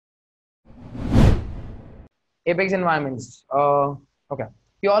Apex environments. Okay.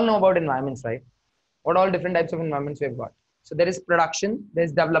 You all know about environments, right? What all different types of environments we've got. So there is production,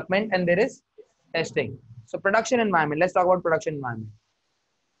 there's development, and there is testing. So production environment, let's talk about production environment.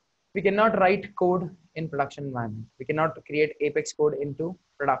 We cannot write code in production environment. We cannot create Apex code into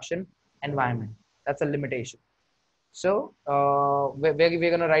production environment. That's a limitation. So where we're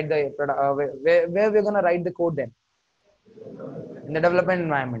going to write the where we're going to write the code then? In the development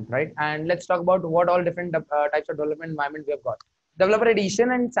environment, right? And let's talk about what all different types of development environment we have got. Developer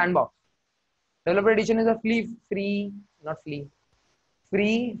edition and sandbox. Developer edition is a free,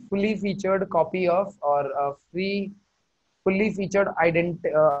 fully featured copy of, or a free, fully featured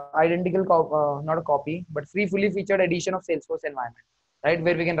not a copy, but free, fully featured edition of Salesforce environment, right?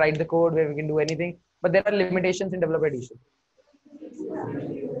 Where we can write the code, where we can do anything, but there are limitations in developer edition.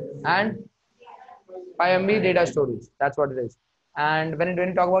 And 5 MB data storage, that's what it is. And when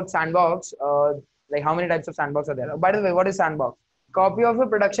you talk about sandbox, like how many types of sandbox are there? By the way, what is sandbox? Copy of a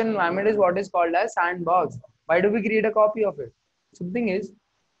production environment is what is called as sandbox. Why do we create a copy of it? So the thing is,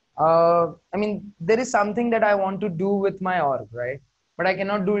 I mean, there is something that I want to do with my org, right? But I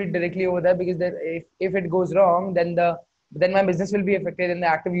cannot do it directly over there because if it goes wrong, then my business will be affected and the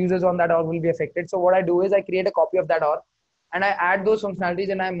active users on that org will be affected. So what I do is I create a copy of that org and I add those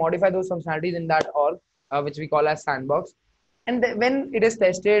functionalities and I modify those functionalities in that org, which we call as sandbox. And when it is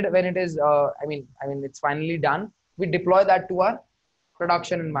tested, when it is, I mean, it's finally done, we deploy that to our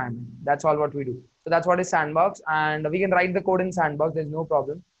production environment. That's all what we do. So that's what is sandbox, and we can write the code in sandbox. There's no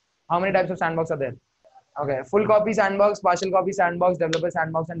problem. How many types of sandbox are there? Okay, full copy sandbox, partial copy sandbox, developer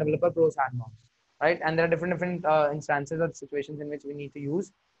sandbox, and developer pro sandbox, right? And there are different instances or situations in which we need to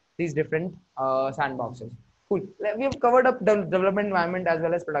use these different sandboxes. Cool. We have covered up the development environment as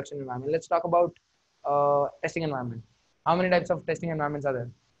well as production environment. Let's talk about testing environment. How many types of testing environments are there?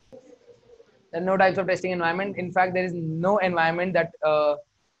 There are no types of testing environment. In fact, there is no environment that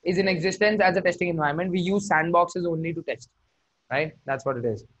is in existence as a testing environment. We use sandboxes only to test, right? That's what it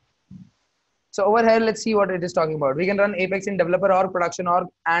is. So over here, let's see what it is talking about. We can run Apex in developer org, production org,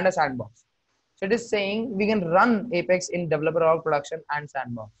 and a sandbox. So it is saying we can run Apex in developer org, production, and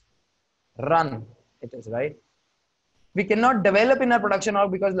sandbox. Run, it is, right? We cannot develop in our production org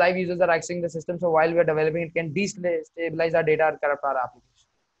because live users are accessing the system. So while we are developing, it can destabilize our data or corrupt our application.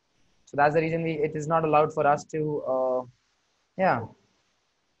 So that's the reason it is not allowed for us to,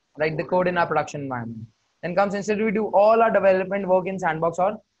 write the code in our production environment. Then comes instead we do all our development work in sandbox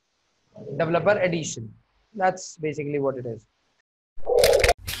or developer edition. That's basically what it is.